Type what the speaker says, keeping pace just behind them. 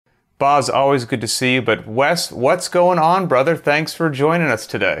Boz, always good to see you. But Wes, what's going on, brother? Thanks for joining us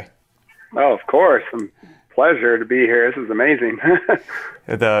today. Oh, of course. Pleasure to be here. This is amazing.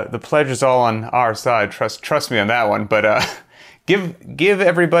 The pleasure's all on our side. Trust me on that one. But give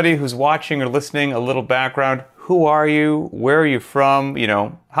everybody who's watching or listening a little background. Who are you? Where are you from?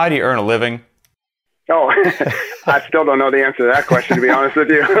 How do you earn a living? Oh, I still don't know the answer to that question, to be honest with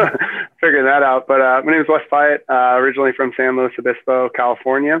you. Figuring that out. But my name is Wes Fyatt, originally from San Luis Obispo,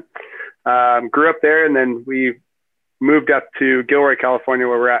 California. Grew up there, and then we moved up to Gilroy, California,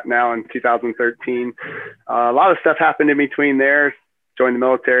 where we're at now in 2013. A lot of stuff happened in between there. Joined the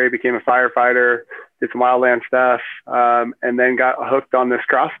military, became a firefighter, did some wildland stuff, and then got hooked on this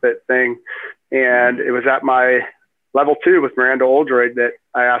CrossFit thing. And it was at my level 2 with Miranda Oldroyd that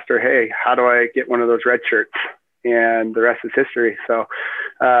I asked her, hey, how do I get one of those red shirts? And the rest is history. So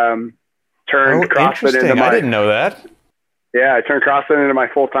turned CrossFit into my... I didn't know that. Yeah, I turned CrossFit into my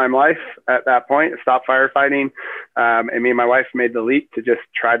full-time life at that point. I stopped firefighting. And me and my wife made the leap to just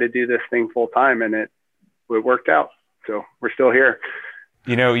try to do this thing full-time, and it worked out. So we're still here.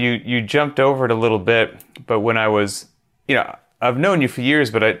 You jumped over it a little bit, but when I was, I've known you for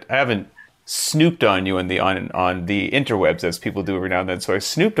years, but I haven't snooped on you on the interwebs as people do every now and then. So I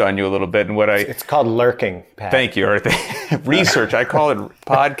snooped on you a little bit, and it's called lurking, Pat. Thank you. Research. I call it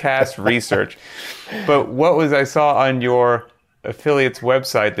podcast research. But I saw on your affiliate's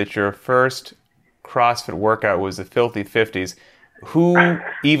website that your first CrossFit workout was the Filthy 50s. Who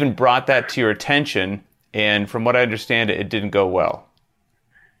even brought that to your attention? And from what I understand, it didn't go well.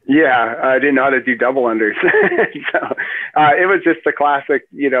 Yeah, I didn't know how to do double unders. So it was just a classic,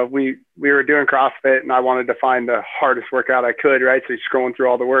 we were doing CrossFit and I wanted to find the hardest workout I could, right? So you're scrolling through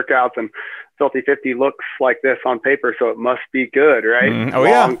all the workouts, and Filthy 50 looks like this on paper, so it must be good, right? Oh,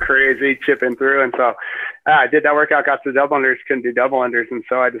 yeah. Long, crazy, chipping through. And so I did that workout, got to double unders, couldn't do double unders. And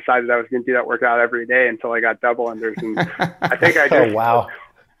so I decided I was going to do that workout every day until I got double unders. And I think I just...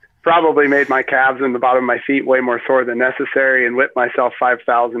 probably made my calves and the bottom of my feet way more sore than necessary and whipped myself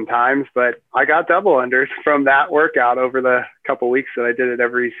 5,000 times. But I got double unders from that workout over the couple weeks that I did it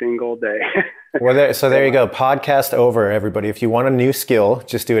every single day. There you go. Podcast over, everybody. If you want a new skill,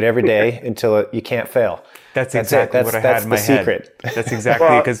 just do it every day until you can't fail. That's exactly what I had in my head. Secret. That's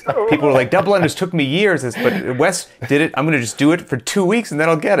exactly because people were like, double unders took me years, but Wes did it. I'm going to just do it for 2 weeks and then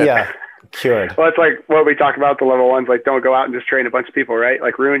I'll get it. Yeah. Cured. Well, it's like what we talk about the level ones, like don't go out and just train a bunch of people, right?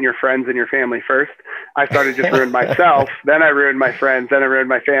 Like ruin your friends and your family first. I started just ruined myself, then I ruined my friends, then I ruined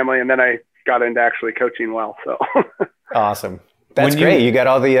my family, and then I got into actually coaching well. So awesome. That's great. You got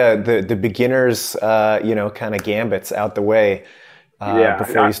all the beginners, kind of gambits out the way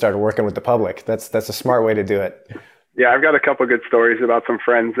before you started working with the public. That's a smart way to do it. Yeah, I've got a couple good stories about some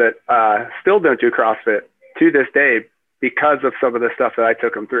friends that still don't do CrossFit to this day, because of some of the stuff that I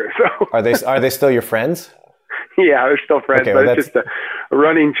took them through. So are they still your friends? Yeah, they're still friends, okay, but it's just a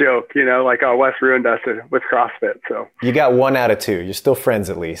running joke, like, oh, Wes ruined us with CrossFit. So you got 1 out of 2. You're still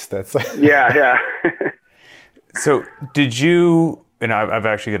friends at least. That's yeah. So did you? And I've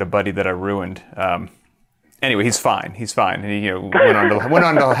actually got a buddy that I ruined. Anyway, he's fine. And he went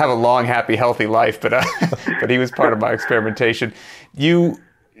on to have a long, happy, healthy life. But he was part of my experimentation. You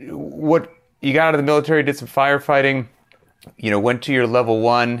got out of the military, did some firefighting. Went to your level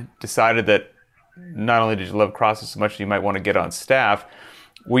 1, decided that not only did you love CrossFit so much, you might want to get on staff.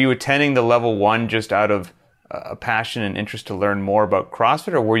 Were you attending the level 1 just out of a passion and interest to learn more about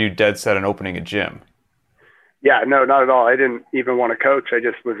CrossFit, or were you dead set on opening a gym? Yeah, no, not at all. I didn't even want to coach. I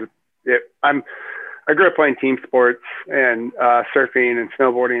just was. I grew up playing team sports and surfing and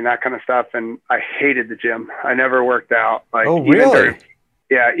snowboarding and that kind of stuff, and I hated the gym. I never worked out. Oh, really?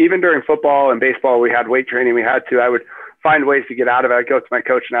 Even during football and baseball, we had weight training. I would find ways to get out of it. I'd go to my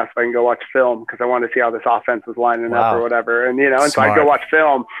coach and ask if I can go watch film because I wanted to see how this offense was lining up or whatever. And, and so I'd go watch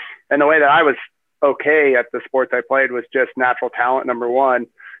film. And the way that I was okay at the sports I played was just natural talent, number one.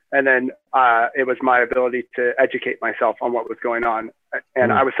 And then it was my ability to educate myself on what was going on.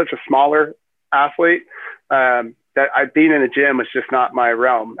 And I was such a smaller athlete that being in the gym was just not my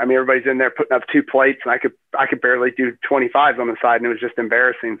realm. I mean, everybody's in there putting up 2 plates and I could barely do 25s on the side, and it was just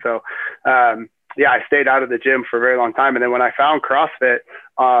embarrassing. So, I stayed out of the gym for a very long time. And then when I found CrossFit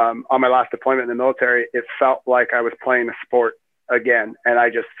on my last deployment in the military, it felt like I was playing a sport again. And I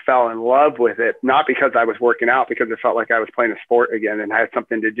just fell in love with it, not because I was working out, because it felt like I was playing a sport again and had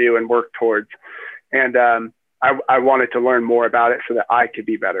something to do and work towards. And I wanted to learn more about it so that I could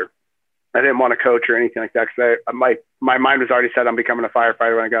be better. I didn't want to coach or anything like that because my mind was already set on becoming a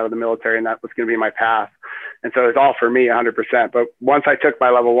firefighter when I got out of the military, and that was going to be my path. And so it was all for me 100%. But once I took my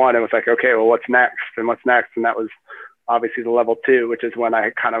level 1, it was like, okay, well, what's next? And what's next? And that was obviously the level 2, which is when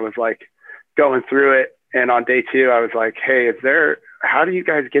I kind of was like going through it. And on day 2, I was like, hey, how do you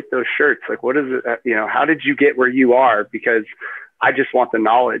guys get those shirts? Like, what is it? How did you get where you are? Because I just want the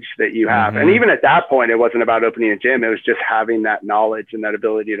knowledge that you have. And even at that point, it wasn't about opening a gym. It was just having that knowledge and that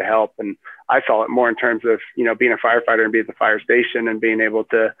ability to help. And I saw it more in terms of, being a firefighter and being at the fire station and being able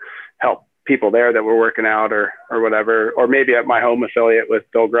to help people there that were working out or whatever, or maybe at my home affiliate with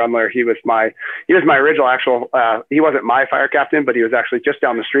Bill Grumler. He was my original he wasn't my fire captain, but he was actually just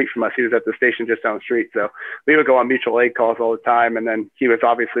down the street from us. He was at the station just down the street. So we would go on mutual aid calls all the time. And then he was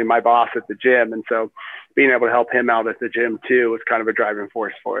obviously my boss at the gym. And so being able to help him out at the gym too was kind of a driving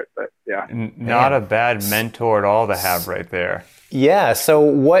force for it. But yeah. Not a bad mentor at all to have right there. Yeah. So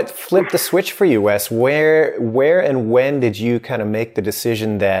what flipped the switch for you, Wes? Where and when did you kind of make the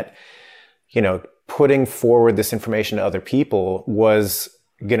decision that, putting forward this information to other people was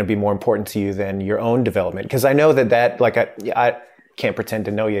going to be more important to you than your own development? Because I know that like I can't pretend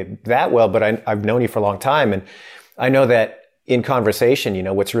to know you that well, but I've known you for a long time. And I know that in conversation,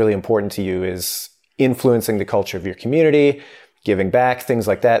 what's really important to you is influencing the culture of your community, giving back, things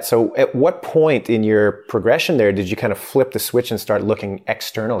like that. So at what point in your progression there did you kind of flip the switch and start looking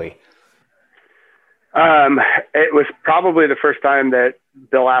externally? It was probably the first time that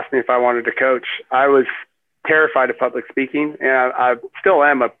Bill asked me if I wanted to coach. I was terrified of public speaking, and I still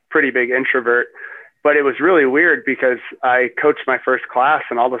am a pretty big introvert, but it was really weird because I coached my first class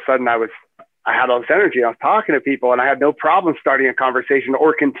and all of a sudden I had all this energy. I was talking to people and I had no problem starting a conversation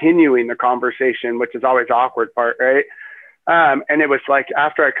or continuing the conversation, which is always the awkward part, right? And it was like,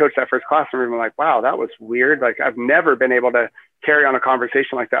 after I coached that first class, I'm like, wow, that was weird. Like I've never been able to carry on a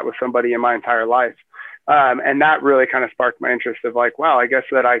conversation like that with somebody in my entire life. And that really kind of sparked my interest of like, wow, I guess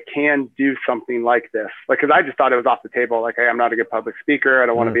that I can do something like this. Like, cause I just thought it was off the table. Like, hey, I'm not a good public speaker. I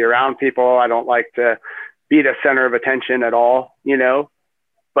don't want to be around people. I don't like to be the center of attention at all,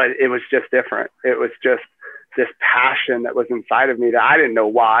 but it was just different. It was just this passion that was inside of me that I didn't know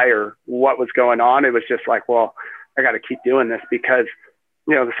why or what was going on. It was just like, well, I got to keep doing this because,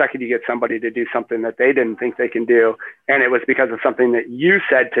 the second you get somebody to do something that they didn't think they can do, and it was because of something that you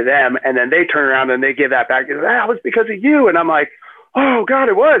said to them, and then they turn around and they give that back, that was because of you. And I'm like, oh God,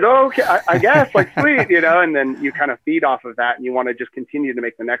 it was. Oh, okay. I guess, like, sweet, and then you kind of feed off of that and you want to just continue to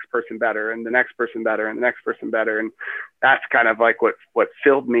make the next person better and the next person better and the next person better. And that's kind of like what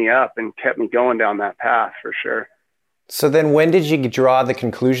filled me up and kept me going down that path for sure. So then when did you draw the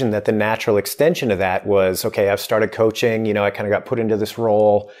conclusion that the natural extension of that was, okay, I've started coaching, I kind of got put into this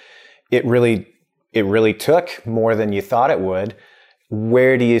role. It really took more than you thought it would.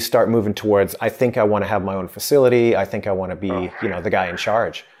 Where do you start moving towards, I think I want to have my own facility. I think I want to be, the guy in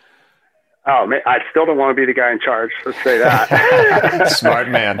charge. Oh man, I still don't want to be the guy in charge. Let's say that. Smart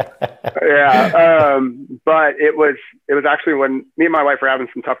man. Yeah. But it was actually when me and my wife were having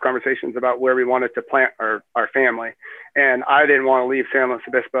some tough conversations about where we wanted to plant our family. And I didn't want to leave San Luis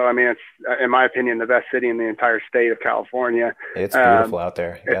Obispo. I mean, it's, in my opinion, the best city in the entire state of California. It's beautiful out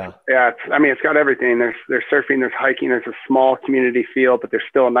there. Yeah. It's got everything. There's surfing, there's hiking, there's a small community feel, but there's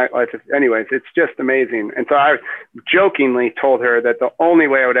still a nightlife. Anyways, it's just amazing. And so I jokingly told her that the only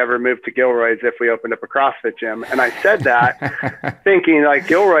way I would ever move to Gilroy is if we opened up a CrossFit gym. And I said that thinking like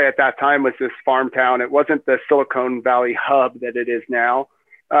Gilroy at that time was this farm town. It wasn't the Silicon Valley hub that it is now.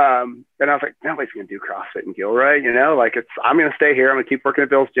 And I was like, nobody's going to do CrossFit in Gilroy, I'm going to stay here. I'm going to keep working at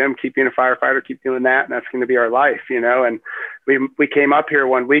Bill's gym, keep being a firefighter, keep doing that. And that's going to be our life, and we came up here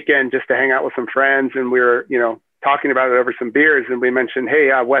one weekend just to hang out with some friends, and we were, talking about it over some beers. And we mentioned, hey,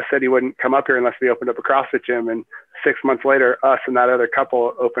 Wes said he wouldn't come up here unless we opened up a CrossFit gym. And 6 months later, us and that other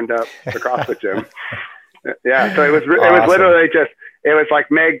couple opened up the CrossFit gym. Yeah. So it was literally just, it was like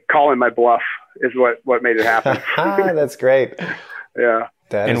Meg calling my bluff is what made it happen. That's great. Yeah.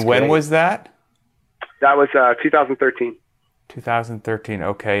 And when was that? That was 2013. 2013.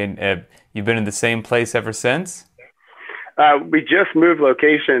 Okay. And you've been in the same place ever since? We just moved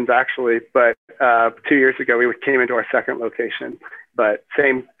locations actually, but 2 years ago we came into our second location, but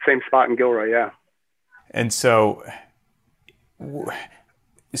same spot in Gilroy. Yeah. And so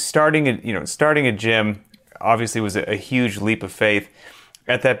starting a gym obviously was a huge leap of faith.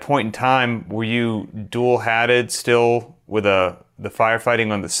 At that point in time, were you dual-hatted still with the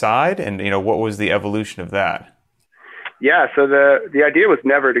firefighting on the side? And, what was the evolution of that? Yeah, so the idea was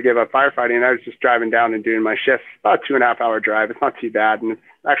never to give up firefighting. I was just driving down and doing my shifts, about a 2.5 hour drive. It's not too bad. And it's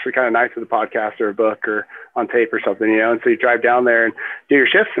actually kind of nice with a podcast or a book or on tape or something, And so you drive down there and do your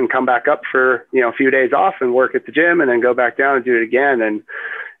shifts and come back up for, a few days off and work at the gym and then go back down and do it again. And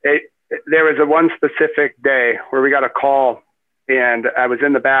there was one specific day where we got a call and I was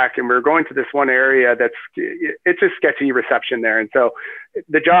in the back, and we were going to this one area it's just sketchy reception there. And so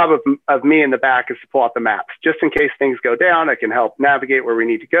the job of me in the back is to pull out the maps just in case things go down. I can help navigate where we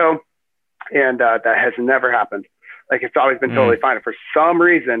need to go. And that has never happened. Like, it's always been totally fine. And for some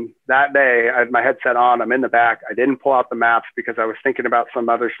reason that day, I had my headset on, I'm in the back. I didn't pull out the maps because I was thinking about some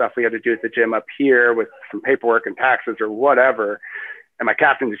other stuff we had to do at the gym up here with some paperwork and taxes or whatever. And my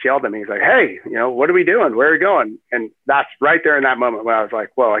captain just yelled at me. He's like, "Hey, what are we doing? Where are we going?" And that's right there in that moment when I was like,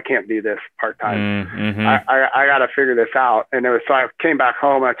 "Whoa, I can't do this part-time. I got to figure this out." And so I came back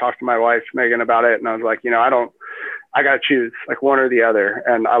home and I talked to my wife, Megan, about it. And I was like, I got to choose like one or the other.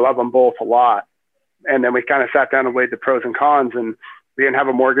 And I love them both a lot. And then we kind of sat down and weighed the pros and cons, and we didn't have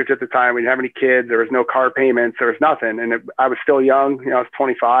a mortgage at the time. We didn't have any kids. There was no car payments. There was nothing. And I was still young, I was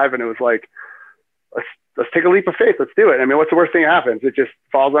 25, and it was like, let's take a leap of faith. Let's do it. I mean, what's the worst thing that happens? It just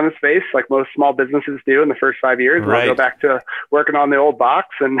falls on its face like most small businesses do in the first 5 years. Right. I'll go back to working on the old box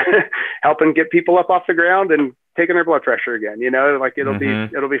and helping get people up off the ground and taking their blood pressure again, like it'll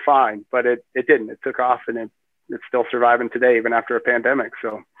be fine. But it didn't. It took off, and it's still surviving today, even after a pandemic.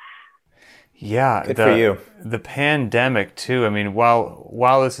 So. Yeah. Good for you. The pandemic too. I mean,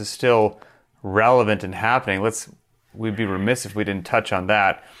 while this is still relevant and happening, we'd be remiss if we didn't touch on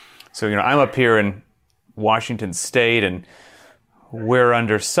that. So, I'm up here in Washington State, and we're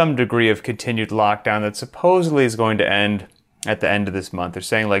under some degree of continued lockdown that supposedly is going to end at the end of this month. They're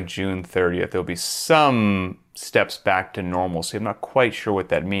saying like June 30th. There'll be some steps back to normalcy. I'm not quite sure what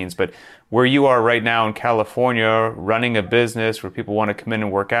that means, but where you are right now in California, running a business where people want to come in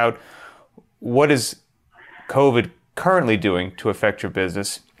and work out, what is COVID currently doing to affect your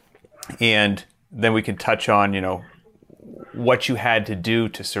business? And then we can touch on, what you had to do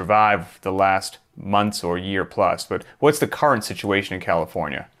to survive the last months or year plus. But what's the current situation in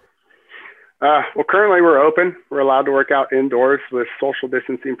California? Well, currently we're open. We're allowed to work out indoors with social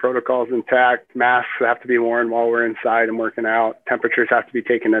distancing protocols intact. Masks have to be worn while we're inside and working out. Temperatures have to be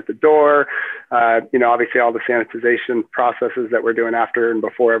taken at the door. Obviously all the sanitization processes that we're doing after and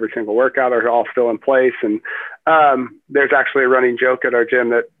before every single workout are all still in place. And there's actually a running joke at our gym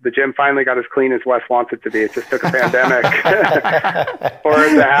that the gym finally got as clean as Wes wants it to be. It just took a pandemic for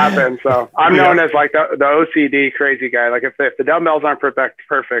it to happen. So I'm known as like the OCD crazy guy. Like if the dumbbells aren't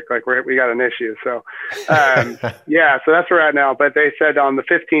perfect, like we got an issue. So so that's where we're at now. But they said on the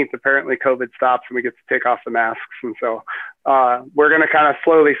 15th, apparently COVID stops and we get to take off the masks. And so we're going to kind of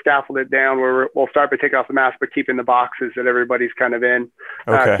slowly scaffold it down where we'll start by taking off the mask, but keeping the boxes that everybody's kind of in,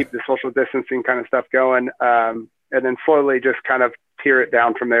 keep the social distancing kind of stuff going. And then slowly just kind of tear it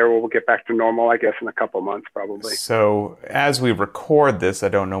down from there. We'll get back to normal, I guess, in a couple months probably. So as we record this, I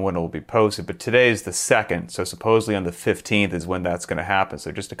don't know when it will be posted, but today is the 2nd. So supposedly on the 15th is when that's going to happen.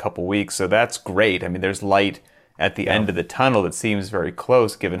 So just a couple weeks. So that's great. I mean, there's light at the end of the tunnel that seems very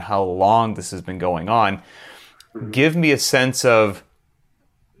close given how long this has been going on. Give me a sense of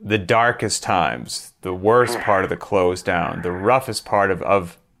the darkest times, the worst part of the close down, the roughest part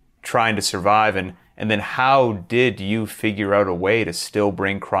of trying to survive, and then how did you figure out a way to still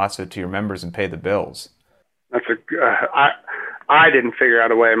bring CrossFit to your members and pay the bills? I didn't figure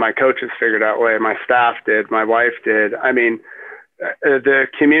out a way. My coaches figured out a way. My staff did. My wife did. I mean, the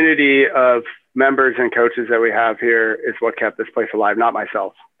community of members and coaches that we have here is what kept this place alive, not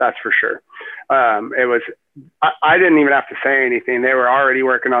myself. That's for sure. I didn't even have to say anything. They were already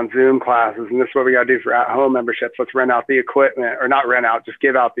working on Zoom classes, and this is what we got to do for at-home memberships. Let's rent out the equipment, or not rent out, just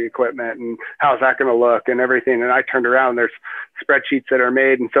give out the equipment, and how's that going to look and everything. And I turned around, and there's spreadsheets that are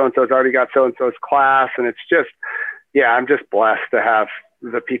made, and so-and-so's already got so-and-so's class. And it's just, I'm just blessed to have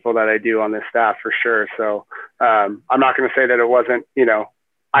the people that I do on this staff for sure. So I'm not going to say that it wasn't,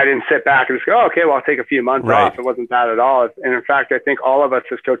 I didn't sit back and just go, okay, well, I'll take a few months off. It wasn't that at all. And in fact, I think all of us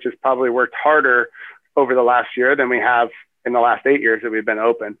as coaches probably worked harder over the last year than we have in the last 8 years that we've been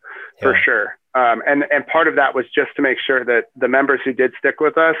open, for sure. And part of that was just to make sure that the members who did stick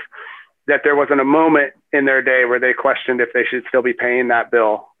with us, that there wasn't a moment in their day where they questioned if they should still be paying that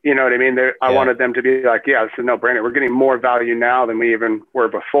bill. You know what I mean? I wanted them to be like, this is no brainer. We're getting more value now than we even were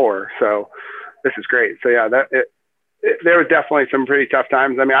before. So this is great. So there was definitely some pretty tough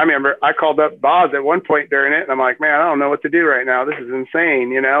times. I mean, I remember I called up Boz at one point during it, and I'm like, man, I don't know what to do right now. This is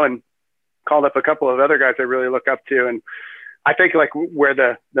insane, and called up a couple of other guys I really look up to. And I think like where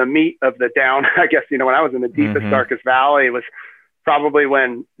the meat of the down, I guess, when I was in the deepest, darkest valley was probably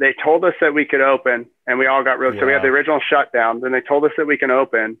when they told us that we could open, and we all got so we had the original shutdown. Then they told us that we can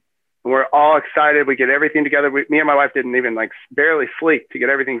open, and we're all excited. We get everything together. Me and my wife didn't even barely sleep to get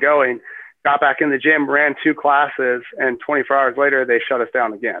everything going. Got back in the gym, ran 2 classes, and 24 hours later, they shut us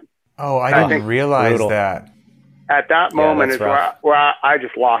down again. Oh, I didn't realize that. at that moment is where I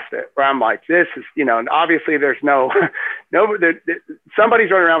just lost it, where I'm like, this is, and obviously there's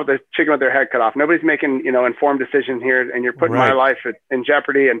somebody's running around with a chicken with their head cut off. Nobody's making, informed decisions here, and you're putting my life in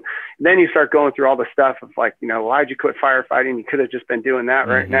jeopardy. And then you start going through all the stuff of like, why'd you quit firefighting? You could have just been doing that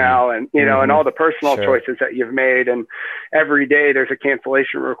right now. And, and all the personal choices that you've made. And every day there's a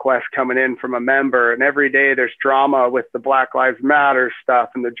cancellation request coming in from a member. And every day there's drama with the Black Lives Matter stuff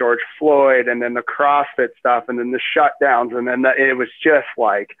and the George Floyd and then the CrossFit stuff and then the shutdowns. And then it was just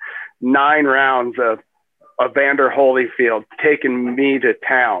like 9 rounds of Evander Holyfield taking me to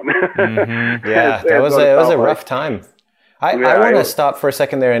town. Yeah, it was a rough time. I want to stop for a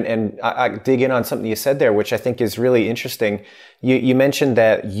second there and I dig in on something you said there, which I think is really interesting. You mentioned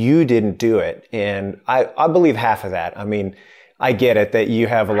that you didn't do it, and I believe half of that. I mean, I get it that you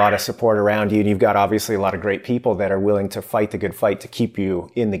have a lot of support around you, and you've got obviously a lot of great people that are willing to fight the good fight to keep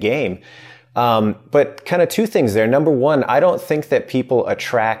you in the game. But kind of 2 things there. Number 1, I don't think that people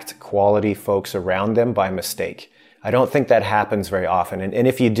attract quality folks around them by mistake. I don't think that happens very often. And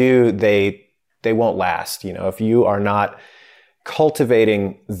if you do, they won't last. If you are not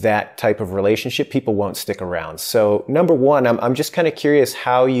cultivating that type of relationship, people won't stick around. So number 1, I'm just kind of curious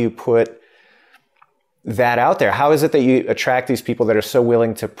how you put that out there. How is it that you attract these people that are so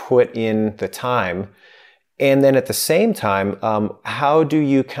willing to put in the time? And then at the same time, how do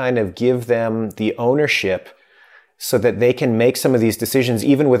you kind of give them the ownership so that they can make some of these decisions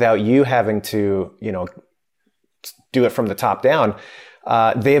even without you having to, do it from the top down?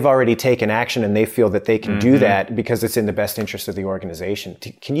 They've already taken action and they feel that they can do that because it's in the best interest of the organization.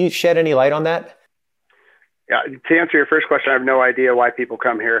 Can you shed any light on that? Yeah, to answer your first question, I have no idea why people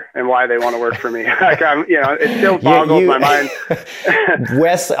come here and why they want to work for me. It still boggles my mind.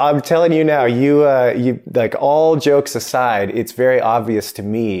 Wes, I'm telling you now, you like, all jokes aside, it's very obvious to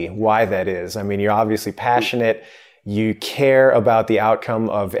me why that is. I mean, you're obviously passionate. You care about the outcome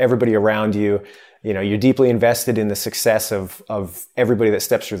of everybody around you. You're deeply invested in the success of everybody that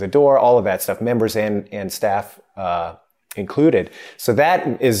steps through the door, all of that stuff, members and staff, included. So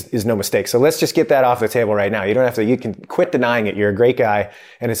that is no mistake. So let's just get that off the table right now. You can quit denying it. You're a great guy,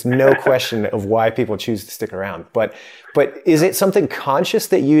 and it's no question of why people choose to stick around. But is it something conscious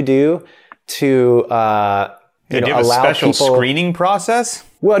that you do to, do you have allow a special people... screening process?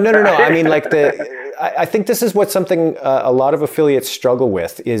 Well, no. I mean, like I think this is something a lot of affiliates struggle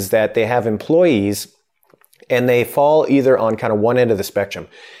with, is that they have employees and they fall either on kind of one end of the spectrum.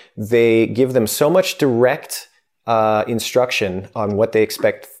 They give them so much direct instruction on what they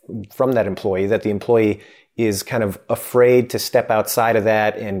expect from that employee that the employee is kind of afraid to step outside of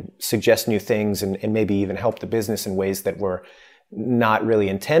that and suggest new things and maybe even help the business in ways that were not really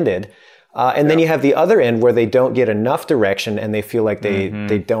intended. And then you have the other end where they don't get enough direction and they feel like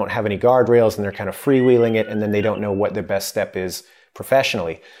they don't have any guardrails and they're kind of freewheeling it, and then they don't know what their best step is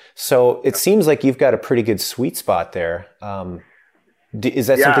professionally. So it seems like you've got a pretty good sweet spot there. Is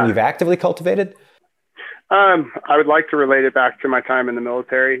that something you've actively cultivated? I would like to relate it back to my time in the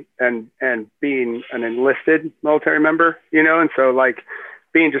military and being an enlisted military member, and so like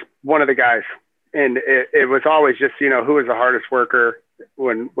being just one of the guys. And it was always just, who was the hardest worker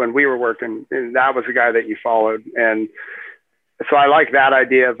when we were working, and that was the guy that you followed. And so I like that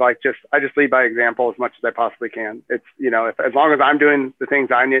idea of like, I just lead by example as much as I possibly can. It's, as long as I'm doing the things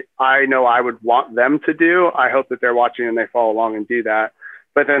I know I would want them to do, I hope that they're watching and they follow along and do that.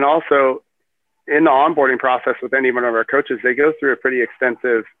 But then also, in the onboarding process with any one of our coaches, they go through a pretty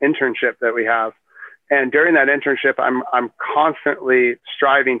extensive internship that we have. And during that internship, I'm constantly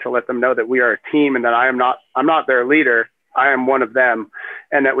striving to let them know that we are a team and that I'm not their leader. I am one of them,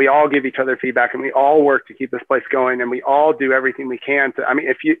 and that we all give each other feedback and we all work to keep this place going. And we all do everything we can to,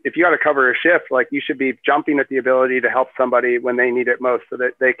 if you got to cover a shift, like, you should be jumping at the ability to help somebody when they need it most so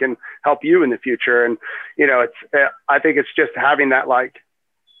that they can help you in the future. And, I think it's just having that, like,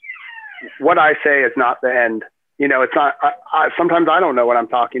 what I say is not the end. It's not, sometimes I don't know what I'm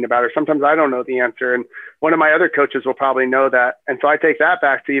talking about, or sometimes I don't know the answer. And one of my other coaches will probably know that. And so I take that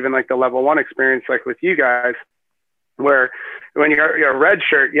back to even like the level 1 experience, like with you guys, where when you're a red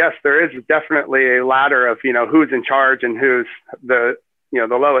shirt, yes, there is definitely a ladder of, who's in charge and who's the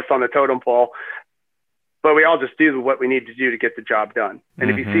lowest on the totem pole. But we all just do what we need to do to get the job done. And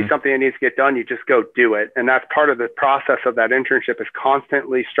if you see something that needs to get done, you just go do it. And that's part of the process of that internship, is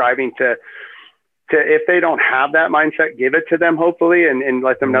constantly striving to if they don't have that mindset, give it to them, hopefully, and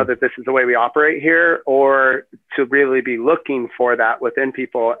let them know that this is the way we operate here, or to really be looking for that within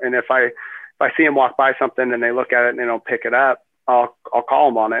people. And if I see them walk by something and they look at it and they don't pick it up, I'll call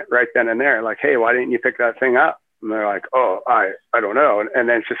them on it right then and there. Like, hey, why didn't you pick that thing up? And they're like, oh, I don't know. And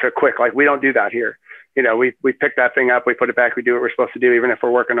then it's just a quick, like, we don't do that here. we pick that thing up, we put it back, we do what we're supposed to do, even if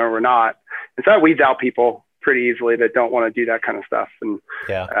we're working or we're not. And so that weeds out people pretty easily that don't want to do that kind of stuff. And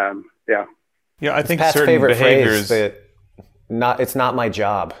I think Pat's certain favorite behaviors. Phrase that it's not my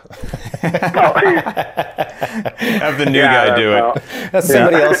job. Have the new guy do it. That's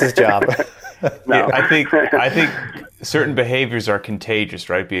somebody else's job. No. I think certain behaviors are contagious,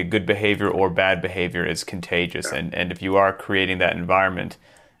 right? Be it good behavior or bad behavior is contagious. And if you are creating that environment,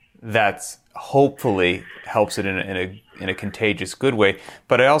 that's hopefully helps it in a contagious good way.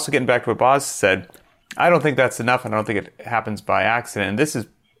 But I also, getting back to what Boz said, I don't think that's enough, and I don't think it happens by accident. And this is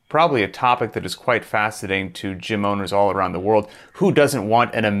probably a topic that is quite fascinating to gym owners all around the world. Who doesn't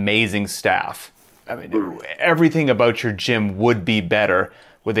want an amazing staff? I mean, everything about your gym would be better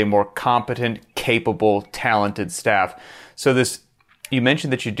with a more competent, capable, talented staff. So you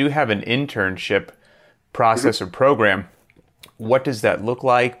mentioned that you do have an internship process or program. What does that look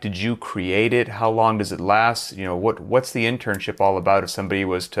like? Did you create it? How long does it last? What's the internship all about if somebody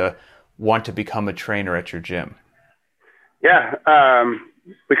was to want to become a trainer at your gym? Yeah,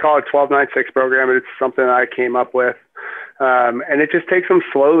 we call it 12-9-6 program, and it's something I came up with. And it just takes them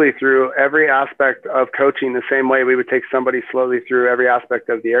slowly through every aspect of coaching the same way we would take somebody slowly through every aspect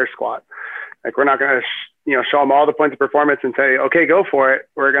of the air squat. Like, we're not going to, show them all the points of performance and say, okay, go for it.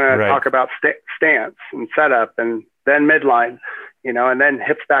 We're going to talk about stance and setup, and then midline, and then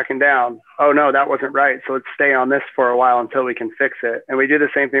hips back and down. Oh no, that wasn't right. So let's stay on this for a while until we can fix it. And we do the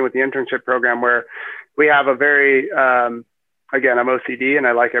same thing with the internship program, where we have a very, again, I'm OCD and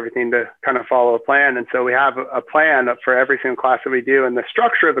I like everything to kind of follow a plan. And so we have a plan for every single class that we do. And the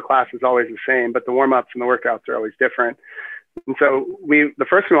structure of the class is always the same, but the warm-ups and the workouts are always different. And so the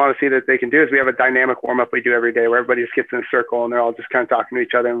first thing we want to see that they can do is we have a dynamic warm-up we do every day where everybody just gets in a circle and they're all just kind of talking to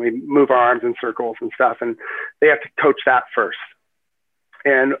each other, and we move our arms in circles and stuff. And they have to coach that first.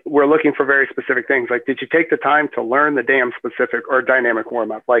 And we're looking for very specific things. Like, did you take the time to learn the damn specific or dynamic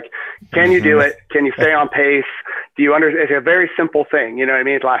warm-up? Like, can you do it? Can you stay on pace? Do you understand? It's a very simple thing. You know what I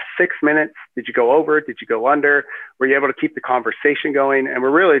mean? It lasts 6 minutes. Did you go over? Did you go under? Were you able to keep the conversation going? And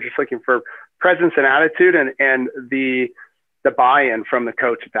we're really just looking for presence and attitude and the buy-in from the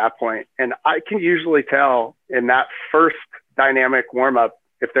coach at that point. And I can usually tell in that first dynamic warm-up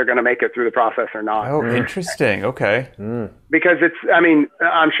if they're going to make it through the process or not. Oh, interesting. Okay. Because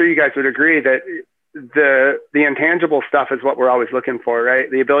I'm sure you guys would agree that the intangible stuff is what we're always looking for, right?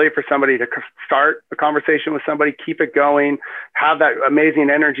 The ability for somebody to start a conversation with somebody, keep it going, have that amazing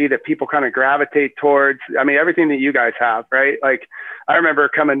energy that people kind of gravitate towards. I mean, everything that you guys have, right? Like, I remember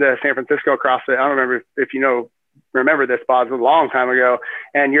coming to San Francisco CrossFit. I don't remember if remember this, Boz, a long time ago,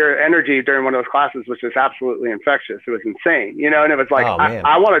 and your energy during one of those classes was just absolutely infectious. It was insane, and it was like,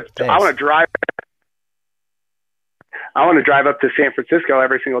 I want to drive up to San Francisco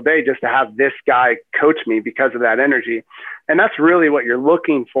every single day just to have this guy coach me because of that energy. And that's really what you're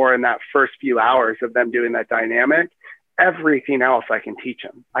looking for in that first few hours of them doing that dynamic. Everything else I can teach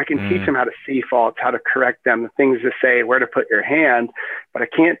them. I can teach them how to see faults, how to correct them, the things to say, where to put your hand, but I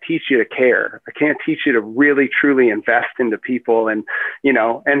can't teach you to care. I can't teach you to really, truly invest into people. And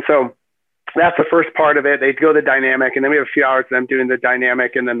so that's the first part of it. They go the dynamic, and then we have a few hours of them doing the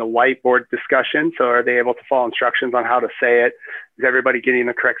dynamic and then the whiteboard discussion. So are they able to follow instructions on how to say it? Is everybody getting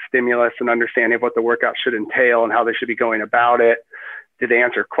the correct stimulus and understanding of what the workout should entail and how they should be going about it? Did they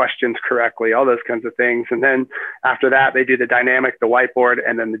answer questions correctly? All those kinds of things. And then after that, they do the dynamic, the whiteboard,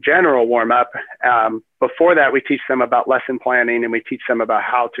 and then the general warm up. Before that, we teach them about lesson planning, and we teach them about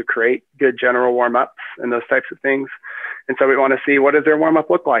how to create good general warm ups and those types of things. And so we want to see, what does their warm up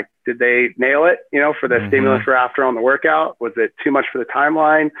look like? Did they nail it, for the stimulus we're after on the workout? Was it too much for the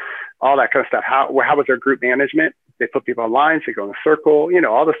timeline? All that kind of stuff. How was their group management? They put people on lines, they go in a circle,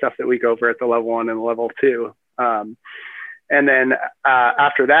 all the stuff that we go over at the level 1 and level 2. And then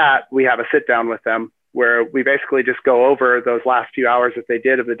after that, we have a sit down with them where we basically just go over those last few hours that they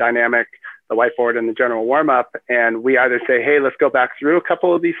did of the dynamic, the whiteboard, and the general warm up. And we either say, hey, let's go back through a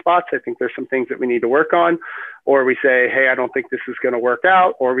couple of these spots. I think there's some things that we need to work on. Or we say, hey, I don't think this is going to work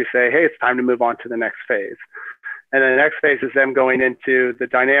out. Or we say, hey, it's time to move on to the next phase. And then the next phase is them going into the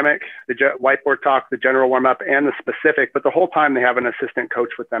dynamic, the whiteboard talk, the general warm up, and the specific. But the whole time they have an assistant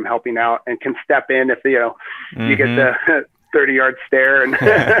coach with them helping out and can step in if, you get the 30-yard stare and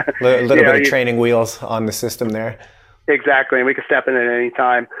a little bit of training wheels on the system there. Exactly. And we can step in at any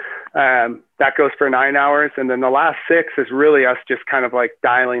time. that goes for 9 hours. And then the last 6 is really us just kind of like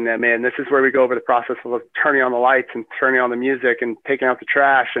dialing them in. This is where we go over the process of turning on the lights and turning on the music and taking out the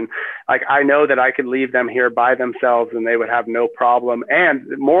trash. And like, I know that I could leave them here by themselves and they would have no problem. And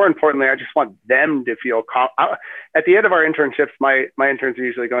more importantly, I just want them to feel at the end of our internships, my interns are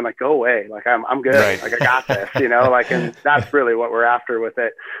usually going like, go away. Like I'm good. Right. Like I got this, like, and that's really what we're after with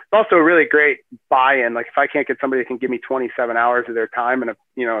it. It's also a really great buy-in. Like if I can't get somebody that can give me 27 hours of their time in a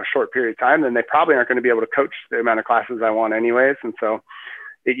short period of time, then they probably aren't going to be able to coach the amount of classes I want anyways. And so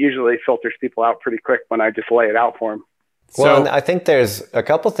it usually filters people out pretty quick when I just lay it out for them. Well, I think there's a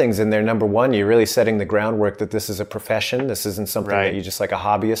couple things in there. Number one, you're really setting the groundwork that this is a profession. This isn't something that you're just like a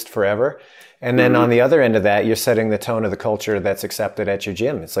hobbyist forever. And then on the other end of that, you're setting the tone of the culture that's accepted at your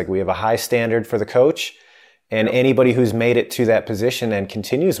gym. It's like we have a high standard for the coach, and anybody who's made it to that position and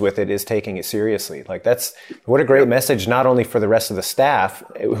continues with it is taking it seriously. Like that's what a great message, not only for the rest of the staff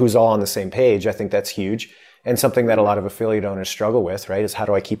who's all on the same page. I think that's huge, and something that a lot of affiliate owners struggle with, right? Is how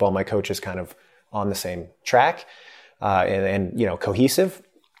do I keep all my coaches kind of on the same track and cohesive?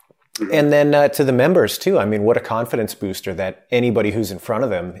 And then to the members too. I mean, what a confidence booster that anybody who's in front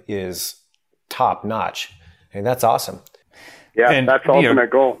of them is top notch. And that's awesome. Yeah, and that's the ultimate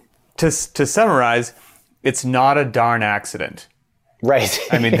goal. To summarize, it's not a darn accident. Right.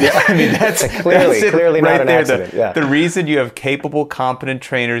 I mean, that's clearly not an accident. The reason you have capable, competent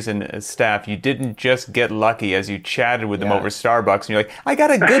trainers and staff, you didn't just get lucky as you chatted with them over Starbucks and you're like, I got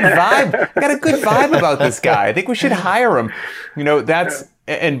a good vibe about this guy. I think we should hire him.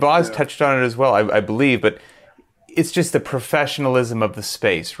 And Boz touched on it as well, I believe, but it's just the professionalism of the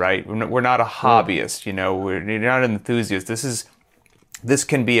space, right? We're not a hobbyist, we're not an enthusiast. This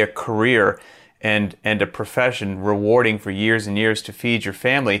can be a career and a profession rewarding for years and years to feed your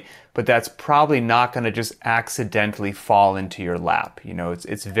family, but that's probably not going to just accidentally fall into your lap.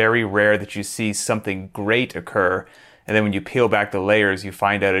 It's very rare that you see something great occur, and then when you peel back the layers, you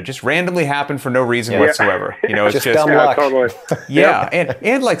find out it just randomly happened for no reason whatsoever. It's just dumb luck. Totally.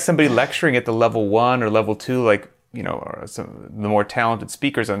 And like somebody lecturing at the level 1 or level 2, like some the more talented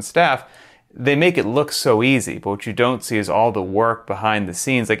speakers on staff, they make it look so easy, but what you don't see is all the work behind the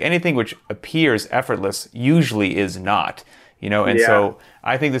scenes. Like anything which appears effortless usually is not, So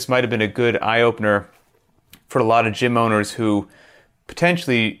I think this might have been a good eye-opener for a lot of gym owners who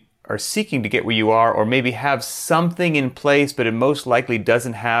potentially are seeking to get where you are, or maybe have something in place, but it most likely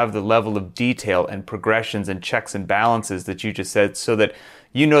doesn't have the level of detail and progressions and checks and balances that you just said, so that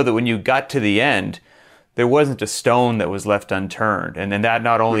that when you got to the end, there wasn't a stone that was left unturned. And then that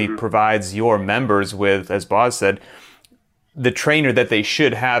not only provides your members with, as Boz said, the trainer that they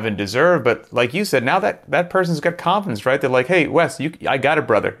should have and deserve, but like you said, now that person's got confidence, right? They're like, hey, Wes, I got it,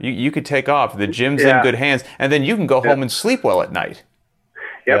 brother. You could take off. The gym's in good hands. And then you can go home and sleep well at night.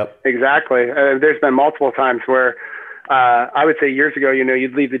 Yep. Exactly. There's been multiple times where I would say years ago,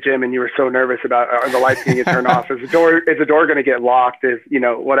 you'd leave the gym and you were so nervous about are the lights going to get turned off? Is the door going to get locked? Is,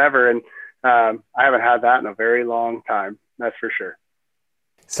 whatever. And I haven't had that in a very long time. That's for sure.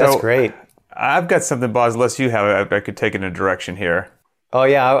 So, that's great. I've got something, Boz, unless you have, I could take it in a direction here. Oh,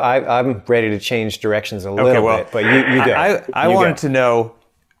 yeah. I'm ready to change directions a little bit, but you go. I wanted to know,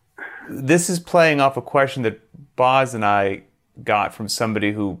 this is playing off a question that Boz and I got from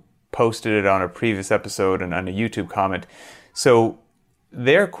somebody who posted it on a previous episode and on a YouTube comment. So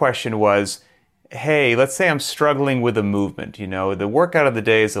their question was, hey, let's say I'm struggling with a movement. The workout of the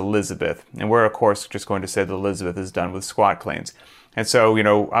day is Elizabeth, and we're, of course, just going to say that Elizabeth is done with squat cleans. And so,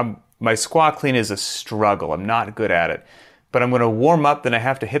 my squat clean is a struggle. I'm not good at it. But I'm going to warm up, then I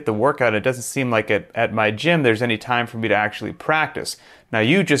have to hit the workout. It doesn't seem like at my gym there's any time for me to actually practice. Now,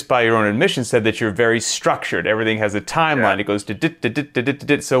 you just by your own admission said that you're very structured. Everything has a timeline. It goes to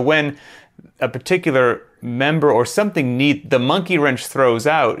dit. So when a particular member or something the monkey wrench throws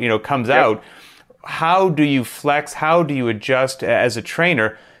out, comes out, how do you flex? How do you adjust as a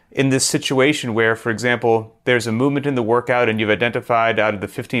trainer in this situation where, for example, there's a movement in the workout and you've identified out of the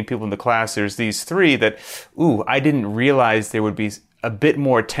 15 people in the class, there's these 3 that, I didn't realize there would be a bit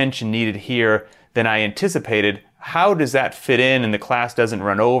more attention needed here than I anticipated. How does that fit in and the class doesn't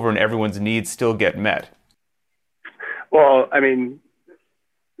run over and everyone's needs still get met? Well, I mean,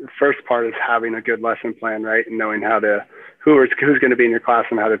 the first part is having a good lesson plan, right? And knowing who's going to be in your class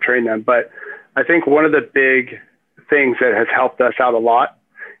and how to train them. But I think one of the big things that has helped us out a lot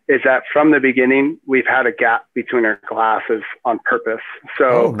is that from the beginning, we've had a gap between our classes on purpose.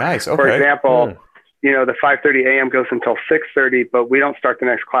 So, nice. Okay. For example, the 5:30 a.m. goes until 6:30, but we don't start the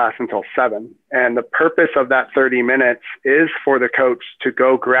next class until 7. And the purpose of that 30 minutes is for the coach to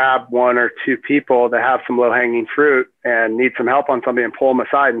go grab 1 or 2 people that have some low-hanging fruit and need some help on something and pull them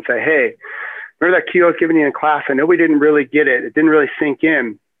aside and say, hey, remember that cue I was giving you in class? I know we didn't really get it. It didn't really sink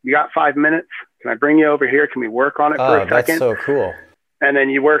in. You got 5 minutes? Can I bring you over here? Can we work on it for a second? That's so cool. And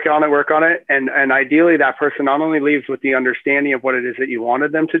then you work on it. And ideally that person not only leaves with the understanding of what it is that you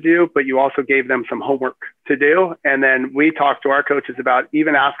wanted them to do, but you also gave them some homework to do. And then we talk to our coaches about,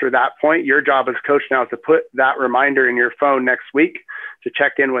 even after that point, your job as coach now is to put that reminder in your phone next week to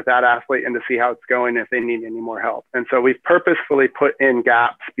check in with that athlete and to see how it's going, if they need any more help. And so we've purposefully put in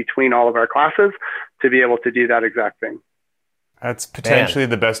gaps between all of our classes to be able to do that exact thing. That's potentially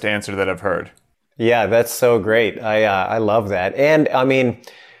the best answer that I've heard. Yeah, that's so great. I love that. And I mean,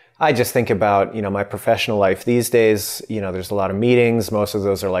 I just think about, my professional life these days. There's a lot of meetings. Most of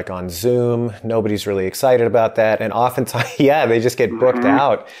those are like on Zoom. Nobody's really excited about that. And oftentimes, they just get booked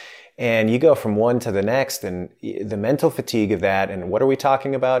out. And you go from one to the next, and the mental fatigue of that. And what are we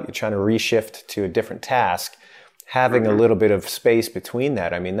talking about? You're trying to reshift to a different task. Having a little bit of space between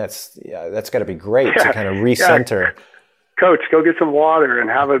that. I mean, that's got to be great to kind of recenter. Yeah. Coach, go get some water and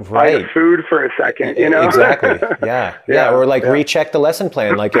have a bite of food for a second, Exactly. Yeah. Or recheck the lesson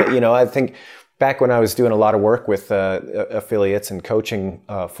plan. Like, I think back when I was doing a lot of work with affiliates and coaching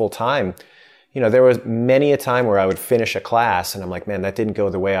full time, there was many a time where I would finish a class and I'm like, man, that didn't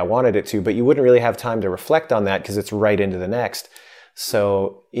go the way I wanted it to, but you wouldn't really have time to reflect on that because it's right into the next.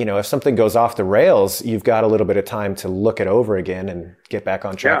 So, if something goes off the rails, you've got a little bit of time to look it over again and get back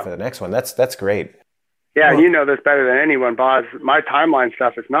on track for the next one. That's great. Yeah, you know this better than anyone, Boz. My timeline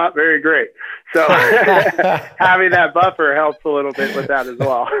stuff is not very great. So having that buffer helps a little bit with that as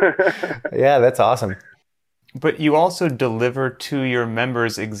well. Yeah, that's awesome. But you also deliver to your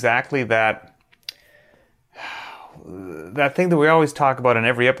members exactly that thing that we always talk about in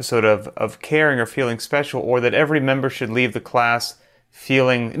every episode of caring or feeling special, or that every member should leave the class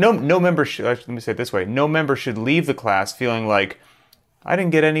feeling, no member should, let me say it this way, no member should leave the class feeling like, I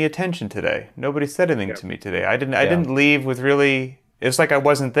didn't get any attention today. Nobody said anything to me today. I didn't leave with really, it's like I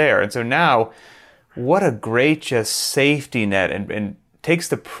wasn't there. And so now, what a great just safety net and takes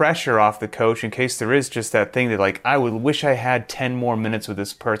the pressure off the coach in case there is just that thing that like, I would wish I had 10 more minutes with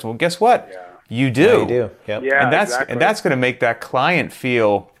this person. Well, guess what? Yeah. You do. Yeah, you do. Yep. Yeah, and that's going to make that client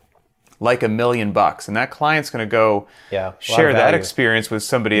feel like $1 million. And that client's going to go share that experience with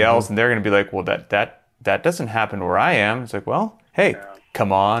somebody else. And they're going to be like, well, that doesn't happen where I am. It's like, well, hey,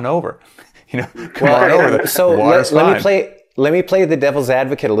 come on over. Come on over. So let me play the devil's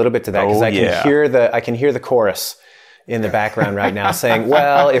advocate a little bit to that, because I can hear the chorus in the background right now saying,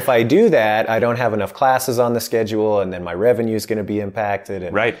 well, if I do that, I don't have enough classes on the schedule, and then my revenue is going to be impacted.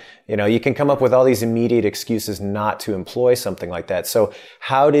 And, right. You can come up with all these immediate excuses not to employ something like that. So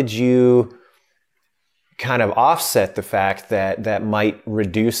how did you kind of offset the fact that might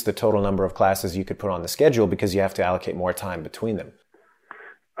reduce the total number of classes you could put on the schedule because you have to allocate more time between them?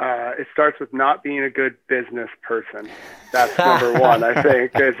 It starts with not being a good business person. That's number one, I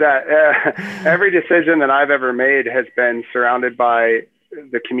think, is that every decision that I've ever made has been surrounded by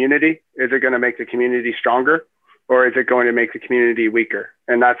the community. Is it going to make the community stronger, or is it going to make the community weaker?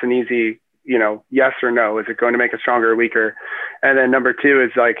 And that's an easy, yes or no. Is it going to make it stronger or weaker? And then number two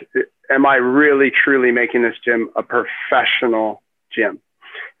is like, am I really truly making this gym a professional gym?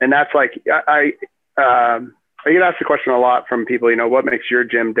 And that's like, I get asked the question a lot from people, what makes your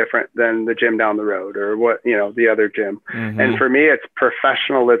gym different than the gym down the road, or what, the other gym. Mm-hmm. And for me, it's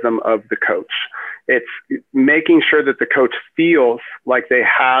professionalism of the coach. It's making sure that the coach feels like they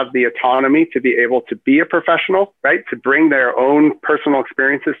have the autonomy to be able to be a professional, right? To bring their own personal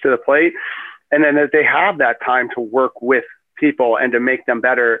experiences to the plate. And then that they have that time to work with people and to make them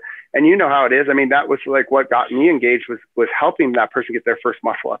better. And you know how it is. I mean, that was like what got me engaged was helping that person get their first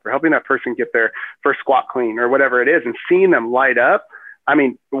muscle up, or helping that person get their first squat clean, or whatever it is, and seeing them light up. I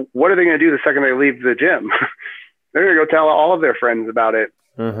mean, what are they going to do the second they leave the gym? They're going to go tell all of their friends about it.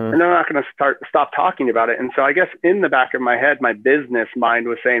 Mm-hmm. And they're not going to stop talking about it. And so I guess in the back of my head, my business mind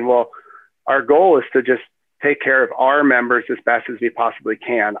was saying, well, our goal is to just take care of our members as best as we possibly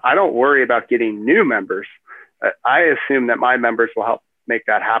can. I don't worry about getting new members. I assume that my members will help make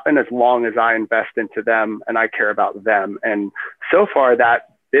that happen as long as I invest into them and I care about them. And so far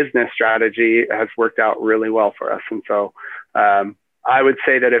that business strategy has worked out really well for us. And so I would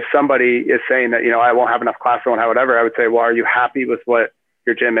say that if somebody is saying that, I won't have enough class, I won't have whatever, I would say, well, are you happy with what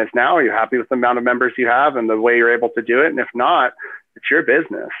your gym is now? Are you happy with the amount of members you have and the way you're able to do it? And if not, it's your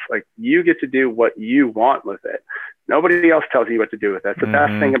business. Like, you get to do what you want with it. Nobody else tells you what to do with it. The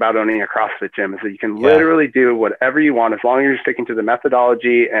best thing about owning a CrossFit gym is that you can literally do whatever you want as long as you're sticking to the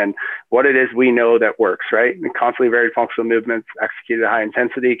methodology and what it is we know that works, right? And constantly varied functional movements, executed at high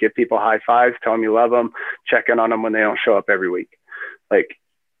intensity, give people high fives, tell them you love them, check in on them when they don't show up every week. Like,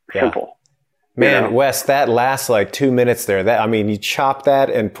 simple. Man, Wes, that lasts like 2 minutes there. You chop that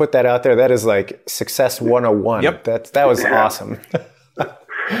and put that out there. That is like success 101. Yep. That was awesome.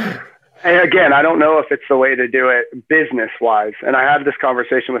 And again, I don't know if it's the way to do it business-wise. And I had this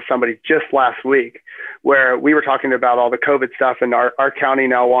conversation with somebody just last week where we were talking about all the COVID stuff, and our county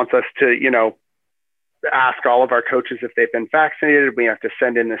now wants us to, ask all of our coaches if they've been vaccinated. We have to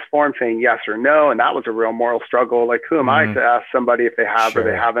send in this form saying yes or no. And that was a real moral struggle. Like, who am I to ask somebody if they have or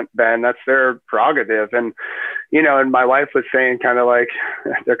they haven't been? That's their prerogative. And, and my wife was saying kind of like,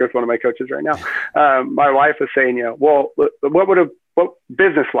 there goes one of my coaches right now. My wife was saying, well, what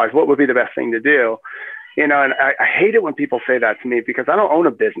business-wise, what would be the best thing to do? And I hate it when people say that to me because I don't own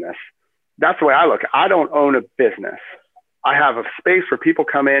a business. That's the way I look. I don't own a business. I have a space where people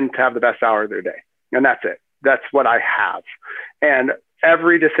come in to have the best hour of their day. And that's it. That's what I have. And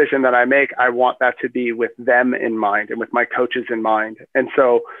every decision that I make, I want that to be with them in mind and with my coaches in mind. And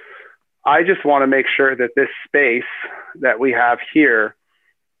so I just want to make sure that this space that we have here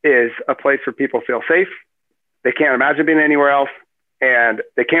is a place where people feel safe. They can't imagine being anywhere else, and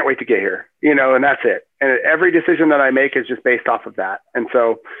they can't wait to get here, and that's it. And every decision that I make is just based off of that. And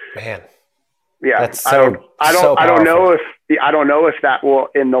so, man, yeah, that's I don't know if that will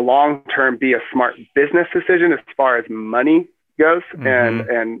in the long term be a smart business decision as far as money goes.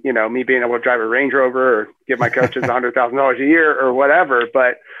 And me being able to drive a Range Rover or give my coaches $100,000 a year or whatever,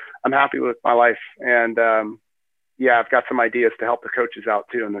 but I'm happy with my life. And, I've got some ideas to help the coaches out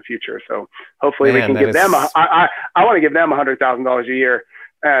too in the future. So hopefully we can give them, I want to give them $100,000 a year,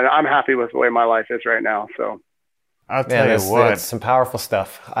 and I'm happy with the way my life is right now. So I'll tell you what, that's some powerful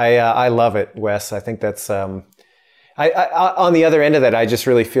stuff. I love it, Wes. I think that's, I on the other end of that, I just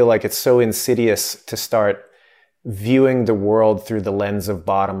really feel like it's so insidious to start viewing the world through the lens of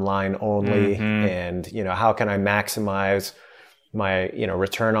bottom line only. And, how can I maximize my,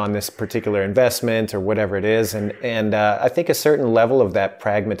 return on this particular investment or whatever it is. And I think a certain level of that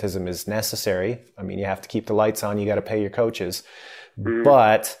pragmatism is necessary. I mean, you have to keep the lights on, you got to pay your coaches.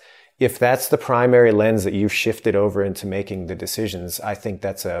 But if that's the primary lens that you've shifted over into making the decisions, I think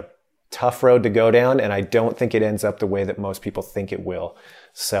that's a tough road to go down. And I don't think it ends up the way that most people think it will.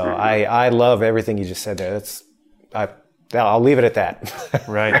 So I love everything you just said there. I'll leave it at that.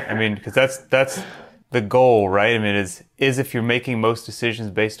 Right. I mean, because that's the goal, right? I mean, is if you're making most decisions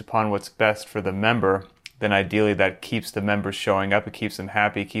based upon what's best for the member, then ideally that keeps the members showing up, it keeps them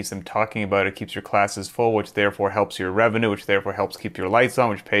happy, it keeps them talking about it, keeps your classes full, which therefore helps your revenue, which therefore helps keep your lights on,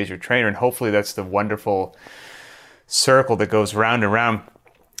 which pays your trainer, and hopefully that's the wonderful circle that goes round and round.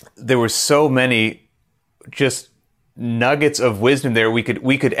 There were so many just nuggets of wisdom there. We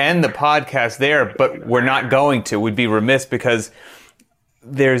could end the podcast there, but we're not going to. We'd be remiss because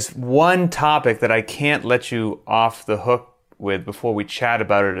there's one topic that I can't let you off the hook with before we chat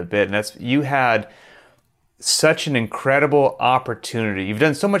about it a bit, and that's you had such an incredible opportunity. You've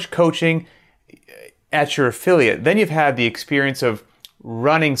done so much coaching at your affiliate. Then you've had the experience of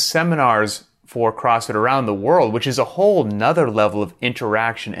running seminars for CrossFit around the world, which is a whole nother level of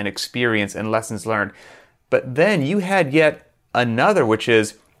interaction and experience and lessons learned. But then you had yet another, which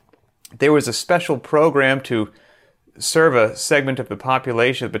is there was a special program to serve a segment of the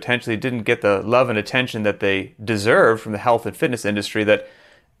population that potentially didn't get the love and attention that they deserved from the health and fitness industry that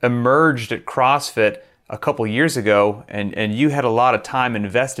emerged at CrossFit a couple years ago, and you had a lot of time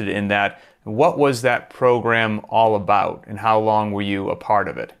invested in that. What was that program all about, and how long were you a part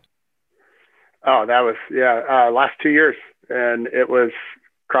of it? Oh, that was, last 2 years, and it was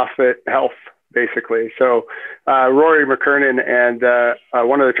CrossFit Health, basically. So Rory McKernan and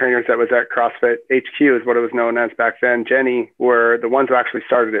one of the trainers that was at CrossFit HQ is what it was known as back then, Jenny, were the ones who actually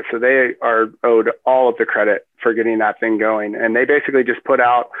started it. So they are owed all of the credit for getting that thing going. And they basically just put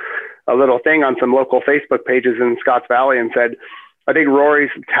out a little thing on some local Facebook pages in Scotts Valley and said, I think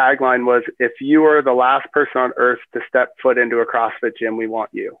Rory's tagline was, if you are the last person on earth to step foot into a CrossFit gym, we want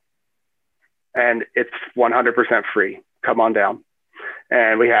you. And it's 100% free. Come on down.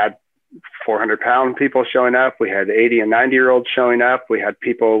 And we had 400-pound people showing up. We had 80 and 90-year-olds showing up. We had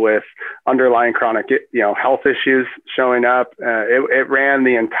people with underlying chronic, health issues showing up. It ran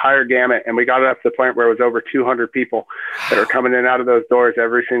the entire gamut, and we got it up to the point where it was over 200 people that are coming in and out of those doors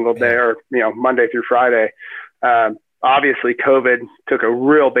every single day, or Monday through Friday. Obviously, COVID took a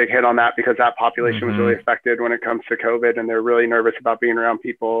real big hit on that because that population was really affected when it comes to COVID, and they're really nervous about being around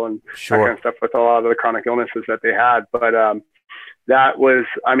people and that kind of stuff with a lot of the chronic illnesses that they had. But that was,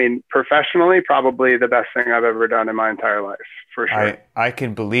 professionally, probably the best thing I've ever done in my entire life, for sure. I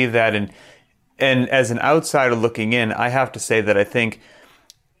can believe that. And as an outsider looking in, I have to say that I think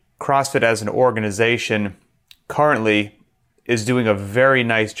CrossFit as an organization currently is doing a very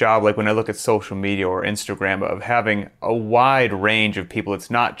nice job, like when I look at social media or Instagram, of having a wide range of people. It's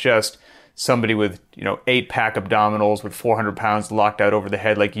not just somebody with 8-pack abdominals with 400 pounds locked out over the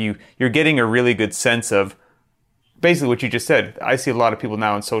head. Like you're getting a really good sense of basically what you just said. I see a lot of people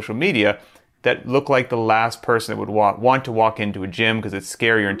now on social media that look like the last person that would want to walk into a gym because it's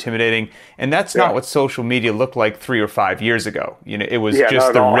scary or intimidating. And that's not what social media looked like 3 or 5 years ago. It was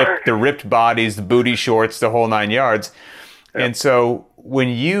just the ripped bodies, the booty shorts, the whole 9 yards. Yeah. And so when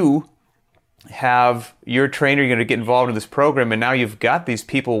you have your trainer, you're going to get involved in this program, and now you've got these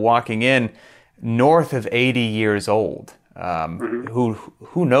people walking in north of 80 years old,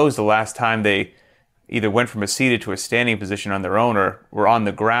 who knows the last time they either went from a seated to a standing position on their own, or were on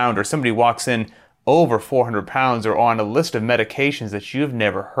the ground, or somebody walks in over 400 pounds or on a list of medications that you've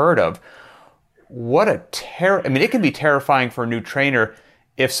never heard of. What a it can be terrifying for a new trainer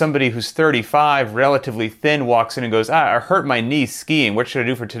if somebody who's 35, relatively thin, walks in and goes, I hurt my knee skiing. What should I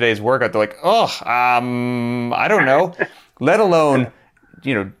do for today's workout? They're like, I don't know. Let alone,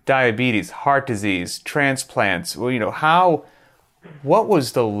 diabetes, heart disease, transplants. Well, what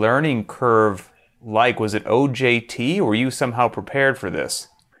was the learning curve like? Was it OJT, or were you somehow prepared for this?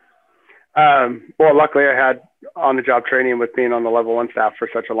 Well, luckily I had on-the-job training with being on the level 1 staff for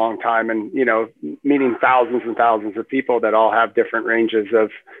such a long time, and, meeting thousands and thousands of people that all have different ranges of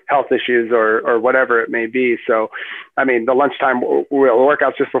health issues or whatever it may be. So, the lunchtime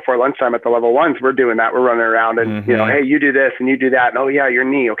workouts just before lunchtime at the level 1s, we're doing that. We're running around and, hey, you do this and you do that. And, oh yeah, your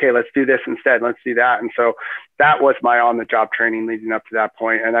knee. Okay, let's do this instead. Let's do that. And so that was my on-the-job training leading up to that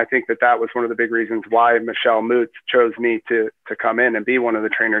point. And I think that was one of the big reasons why Michelle Moots chose me to come in and be one of the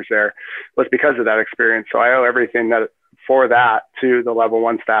trainers there, was because of that experience. So I owe everything for that to the level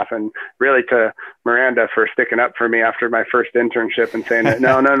 1 staff, and really to Miranda for sticking up for me after my first internship and saying,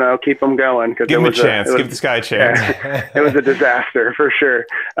 no, keep them going. Give him a chance. Give this guy a chance. It was a disaster for sure.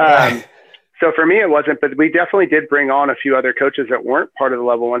 So for me, it wasn't, but we definitely did bring on a few other coaches that weren't part of the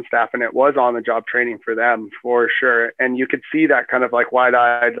level 1 staff, and it was on the job training for them for sure. And you could see that kind of like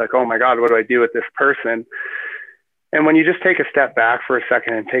wide-eyed, like, oh my God, what do I do with this person? And when you just take a step back for a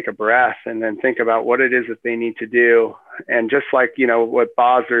second and take a breath and then think about what it is that they need to do. And just like, what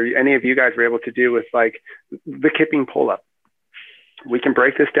Boz or any of you guys were able to do with like the kipping pull-up, we can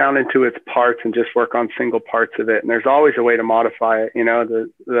break this down into its parts and just work on single parts of it. And there's always a way to modify it.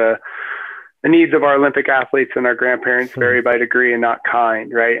 The needs of our Olympic athletes and our grandparents vary by degree and not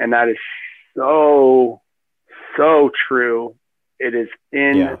kind, right? And that is so true. It is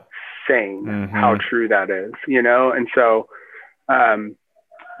insane how true that is, And so,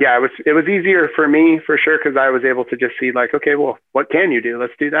 it was easier for me for sure, because I was able to just see like, okay, well, what can you do?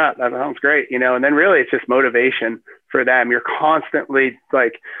 Let's do that. That sounds great, And then really it's just motivation for them. You're constantly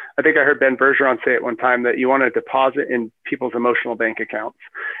like, I think I heard Ben Bergeron say it one time, that you want to deposit in people's emotional bank accounts.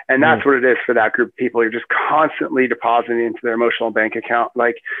 And that's what it is for that group of people. You're just constantly depositing into their emotional bank account.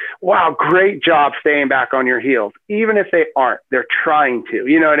 Like, wow, great job staying back on your heels. Even if they aren't, they're trying to,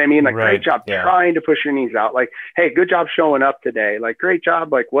 you know what I mean? Like, great job trying to push your knees out. Like, hey, good job showing up today. Like, great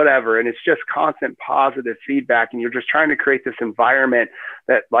job, like whatever. And it's just constant positive feedback. And you're just trying to create this environment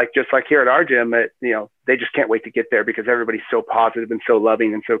that, like, just like here at our gym, that, they just can't wait to get there because everybody's so positive and so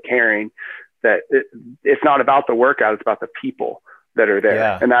loving and so caring that it's not about the workout. It's about the people that are there.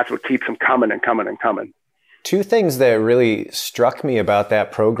 Yeah. And that's what keeps them coming and coming and coming. Two things that really struck me about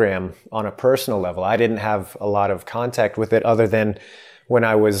that program on a personal level. I didn't have a lot of contact with it other than when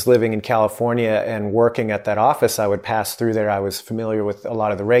I was living in California and working at that office, I would pass through there. I was familiar with a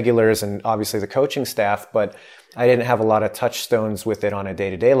lot of the regulars and obviously the coaching staff, but I didn't have a lot of touchstones with it on a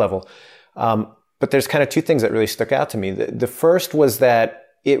day-to-day level. But there's kind of two things that really stuck out to me. The first was that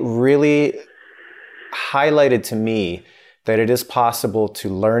it really highlighted to me that it is possible to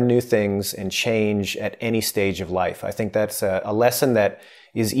learn new things and change at any stage of life. I think that's a lesson that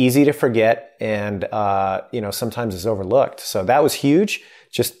is easy to forget and, sometimes is overlooked. So that was huge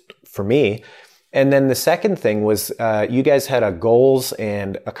just for me. And then the second thing was you guys had a goals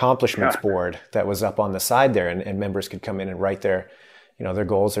and accomplishments board that was up on the side there, and members could come in and write their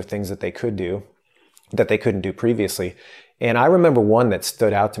goals or things that they could do that they couldn't do previously. And I remember one that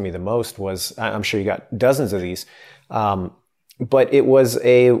stood out to me the most was, I'm sure you got dozens of these, but it was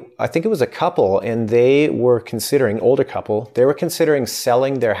I think it was a couple, and they were considering, older couple, they were considering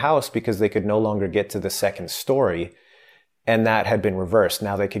selling their house because they could no longer get to the second story. And that had been reversed.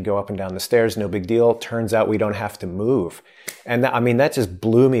 Now they could go up and down the stairs, no big deal. Turns out we don't have to move. And that just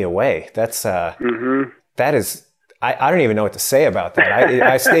blew me away. That's, that is, I don't even know what to say about that.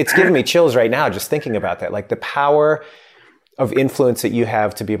 It's giving me chills right now just thinking about that. Like the power of influence that you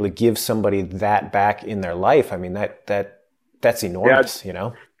have to be able to give somebody that back in their life. I mean, that that's enormous, you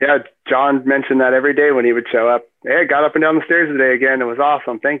know? Yeah, John mentioned that every day when he would show up. Hey, I got up and down the stairs today again. It was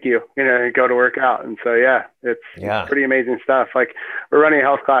awesome. Thank you. You know, and go to work out. And so, it's pretty amazing stuff. Like, we're running a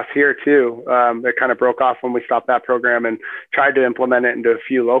health class here too. That kind of broke off when we stopped that program and tried to implement it into a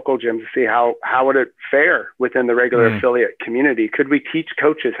few local gyms to see how would it fare within the regular affiliate community. Could we teach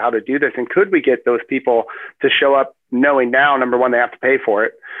coaches how to do this? And could we get those people to show up knowing now, number one, they have to pay for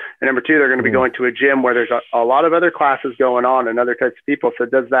it. And number two, they're going to be going to a gym where there's a lot of other classes going on and other types of people. So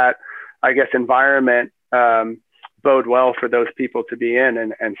does that, I guess, environment bode well for those people to be in?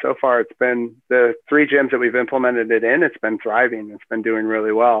 And so far, it's been the 3 gyms that we've implemented it in. It's been thriving. It's been doing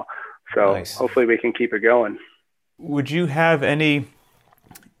really well. So Hopefully we can keep it going. Would you have any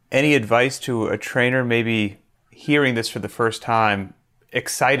advice to a trainer maybe hearing this for the first time,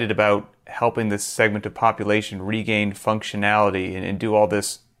 excited about helping this segment of population regain functionality and do all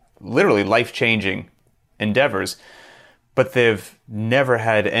this literally life-changing endeavors, but they've never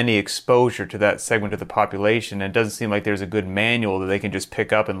had any exposure to that segment of the population, and it doesn't seem like there's a good manual that they can just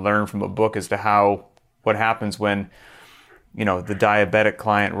pick up and learn from a book as to what happens when, you know, the diabetic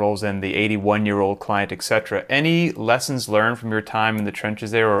client rolls in, the 81-year-old client, etc. Any lessons learned from your time in the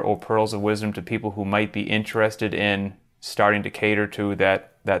trenches there, or pearls of wisdom to people who might be interested in starting to cater to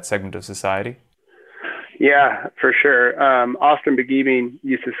that segment of society? Yeah, for sure. Austin Begebing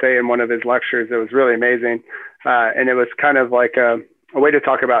used to say in one of his lectures, it was really amazing. And it was kind of like a way to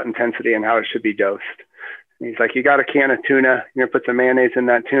talk about intensity and how it should be dosed. And he's like, you got a can of tuna, you're gonna put some mayonnaise in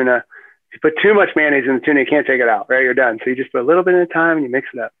that tuna. If you put too much mayonnaise in the tuna, you can't take it out, right? You're done. So you just put a little bit at a time and you mix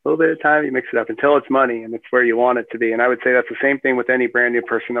it up. A little bit at a time, you mix it up until it's money and it's where you want it to be. And I would say that's the same thing with any brand new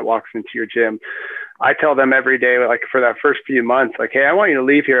person that walks into your gym. I tell them every day, like for that first few months, like, hey, I want you to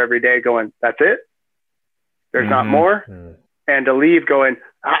leave here every day going, that's it? There's not more? And to leave going,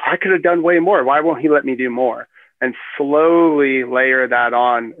 I could have done way more. Why won't he let me do more? And slowly layer that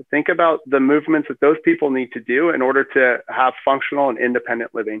on. Think about the movements that those people need to do in order to have functional and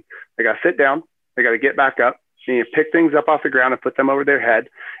independent living. They got to sit down. They got to get back up. You need to pick things up off the ground and put them over their head.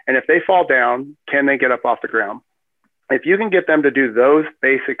 And if they fall down, can they get up off the ground? If you can get them to do those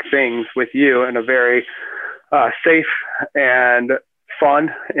basic things with you in a very safe and fun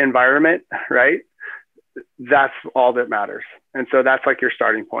environment, right? That's all that matters. And so that's like your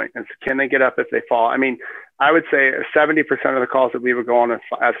starting point. And can they get up if they fall? I mean, I would say 70% of the calls that we would go on as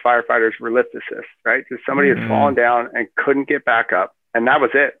firefighters were lift assist, right? Because somebody had fallen down and couldn't get back up. And that was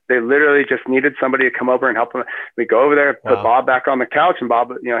it. They literally just needed somebody to come over and help them. We go over there, put Bob back on the couch, and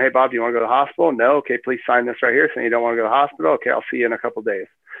Bob, you know, hey, Bob, do you want to go to the hospital? No. Okay, please sign this right here saying you don't want to go to the hospital. Okay, I'll see you in a couple of days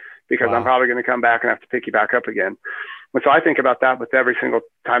because I'm probably going to come back and have to pick you back up again. And so I think about that with every single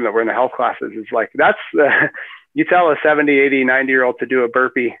time that we're in the health classes. Is like, that's you tell a 70, 80, 90-year-old to do a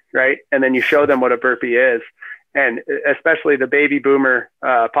burpee, right? And then you show them what a burpee is. And especially the baby boomer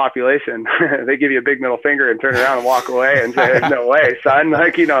population, they give you a big middle finger and turn around and walk away and say, there's no way, son.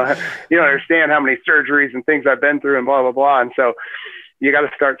 Like, you don't understand how many surgeries and things I've been through and blah, blah, blah. And so you got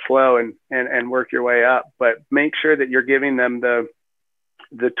to start slow and work your way up, but make sure that you're giving them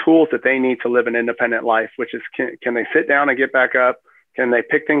the tools that they need to live an independent life, which is, can they sit down and get back up? Can they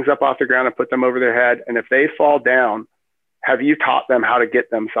pick things up off the ground and put them over their head? And if they fall down, have you taught them how to get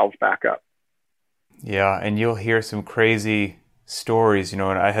themselves back up? Yeah, and you'll hear some crazy stories, and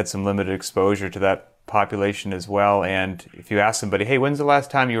I had some limited exposure to that population as well. And if you ask somebody, hey, when's the last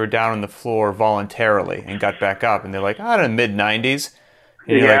time you were down on the floor voluntarily and got back up? And they're like, I don't know, mid-90s.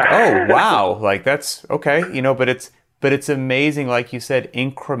 And you're like, oh, wow, like that's okay, but it's amazing, like you said,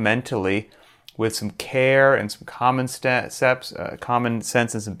 incrementally with some care and some common steps, common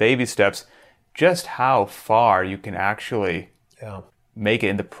sense and some baby steps, just how far you can actually make it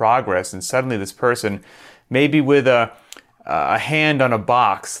into progress. And suddenly this person, maybe with a hand on a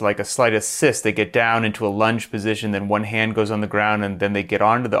box, like a slight assist, they get down into a lunge position, then one hand goes on the ground, and then they get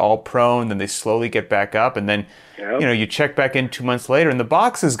onto the all prone, then they slowly get back up, and then you check back in 2 months later and the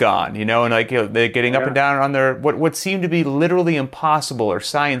box is gone, and they're getting up and down on their what seemed to be literally impossible or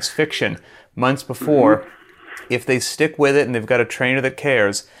science fiction months before. If they stick with it and they've got a trainer that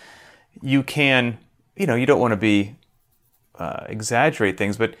cares, you can, you don't want to be exaggerate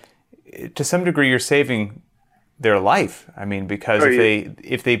things, but to some degree you're saving their life. I mean, because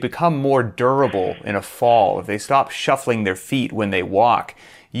if they become more durable in a fall, if they stop shuffling their feet when they walk,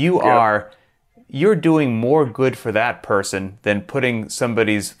 you're doing more good for that person than putting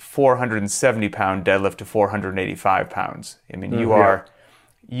somebody's 470-pound deadlift to 485 pounds. I mean, you are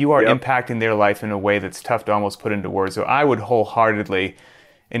impacting their life in a way that's tough to almost put into words. So I would wholeheartedly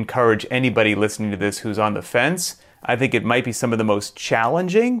encourage anybody listening to this who's on the fence. I think it might be some of the most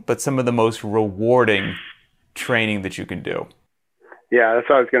challenging, but some of the most rewarding training that you can do. Yeah, that's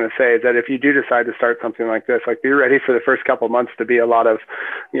what I was going to say, is that if you do decide to start something like this, like, be ready for the first couple of months to be a lot of,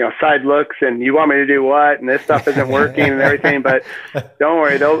 side looks and you want me to do what, and this stuff isn't working and everything. But don't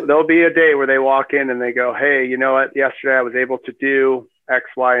worry, there'll be a day where they walk in and they go, hey, you know what? Yesterday I was able to do X,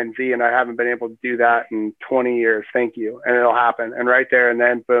 Y, and Z, and I haven't been able to do that in 20 years. Thank you. And it'll happen. And right there and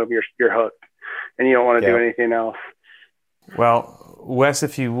then, boom, you're hooked, and you don't want to do anything else. Well, Wes,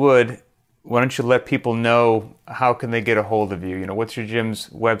 if you would, why don't you let people know how can they get a hold of you? What's your gym's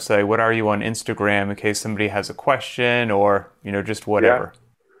website? What are you on Instagram in case somebody has a question or, just whatever?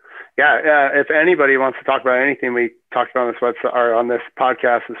 Yeah. If anybody wants to talk about anything we talked about on this website or on this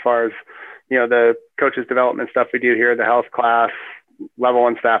podcast, as far as, the coaches development stuff we do here, the health class, level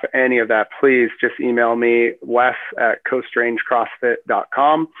 1 staff, any of that, please just email me,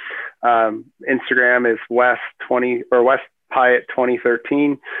 wes@coastrangecrossfit.com. Instagram is Wes20 or Wes Pyatt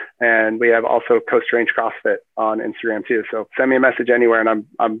 2013, and we have also Coast Range CrossFit on Instagram too. So send me a message anywhere, and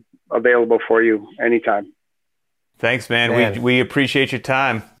I'm available for you anytime. Thanks, man. We appreciate your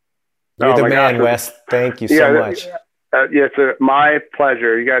time. You're the man, Wes. Thank you so much. It's my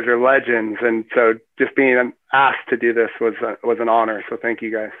pleasure. You guys are legends, and so just being asked to do this was an honor. So thank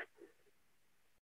you, guys.